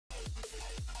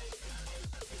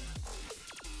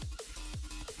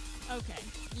Okay,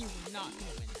 you were not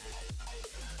gonna win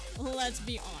that. Let's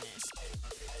be honest.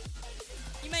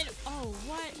 You made- oh,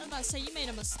 what? I was about to say you made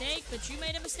a mistake, but you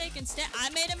made a mistake instead. I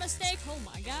made a mistake? Oh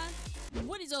my god.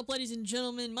 What is up, ladies and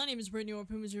gentlemen? My name is Brittany, or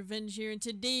Puma's Revenge here, and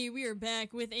today we are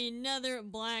back with another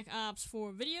Black Ops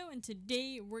 4 video, and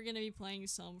today we're gonna be playing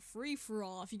some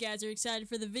free-for-all. If you guys are excited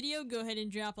for the video, go ahead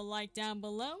and drop a like down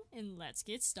below, and let's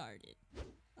get started.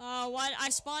 Why? I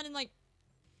spawned in, like,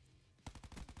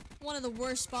 one of the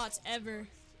worst spots ever.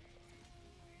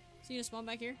 So you gonna spawn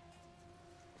back here?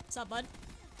 What's up, bud?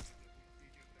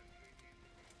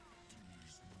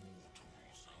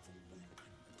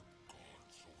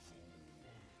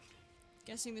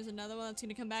 Guessing there's another one that's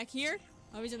gonna come back here.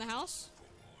 Oh, he's in the house.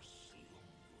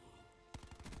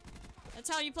 That's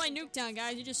how you play Nuketown,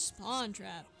 guys. You just spawn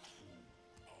trap.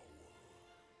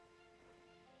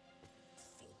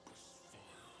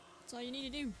 That's all you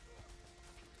need to do.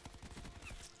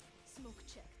 Smoke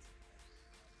checked.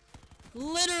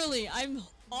 Literally, I'm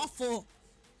awful.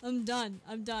 I'm done.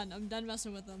 I'm done. I'm done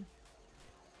messing with them.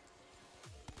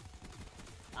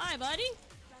 Hi, buddy.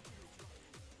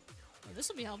 Oh, this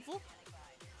will be helpful.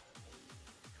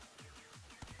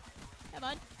 Hey,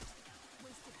 bud.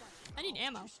 I need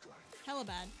ammo. Hella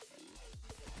bad.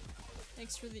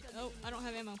 Thanks for the- oh, I don't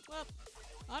have ammo. Well,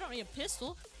 I don't need a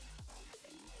pistol.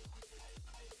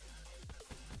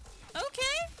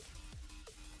 Okay.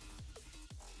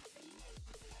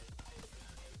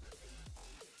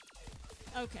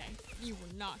 Okay, you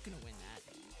were not gonna win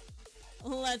that.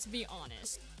 Let's be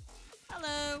honest.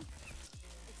 Hello.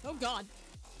 Oh god.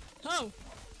 Oh.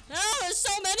 Oh, there's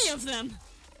so many of them.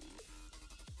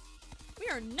 We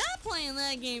are not playing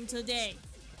that game today.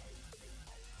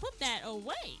 Put that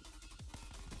away.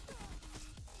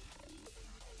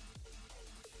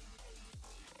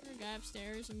 There's a guy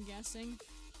upstairs, I'm guessing.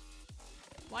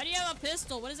 Why do you have a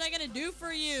pistol? What is that gonna do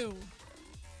for you?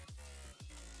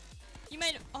 You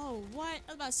made- oh, what? I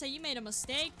was about to say you made a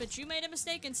mistake, but you made a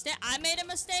mistake instead. I made a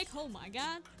mistake? Oh my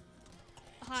god.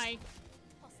 Hi.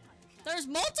 There's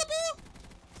multiple?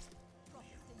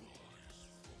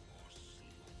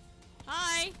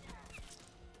 Hi.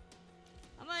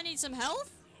 I'm gonna need some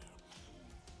health.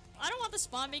 I don't want the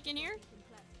spawn beacon here.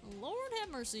 Lord have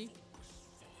mercy.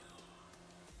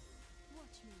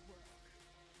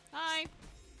 Hi.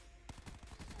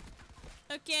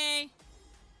 Okay.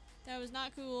 That was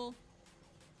not cool.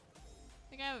 I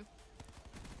think I have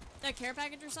that care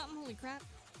package or something. Holy crap.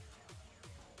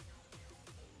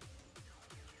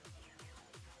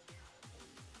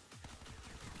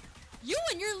 You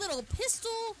and your little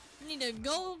pistol need to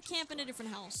go camp in a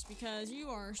different house because you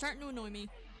are starting to annoy me.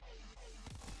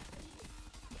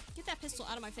 Get that pistol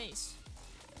out of my face.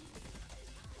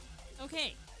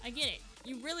 Okay, I get it.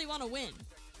 You really want to win.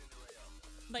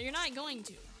 But you're not going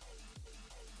to.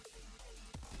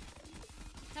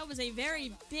 That was a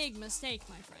very big mistake,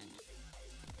 my friend.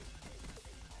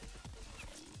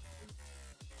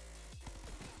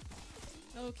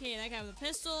 Okay, that guy with a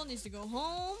pistol needs to go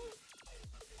home.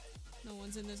 No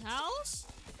one's in this house.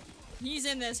 He's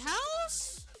in this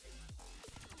house?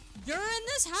 You're in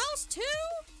this house too?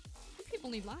 You people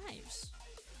need lives.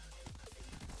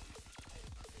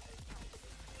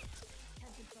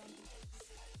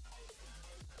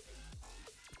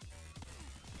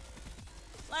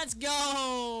 Let's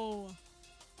go!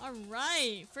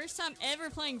 Alright, first time ever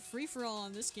playing free-for-all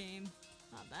in this game.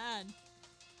 Not bad.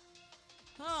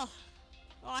 Oh,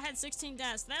 I had 16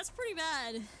 deaths. That's pretty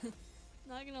bad.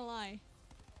 Not gonna lie.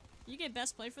 You get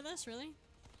best play for this, really?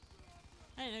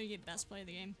 I didn't know you get best play of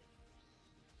the game.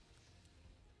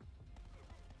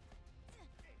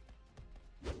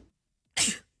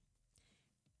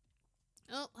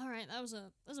 Oh, alright, that was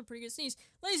a pretty good sneeze.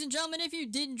 Ladies and gentlemen, if you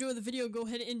did enjoy the video, go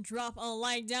ahead and drop a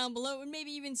like down below and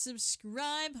maybe even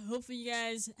subscribe. Hopefully you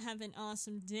guys have an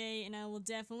awesome day, and I will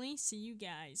definitely see you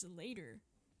guys later.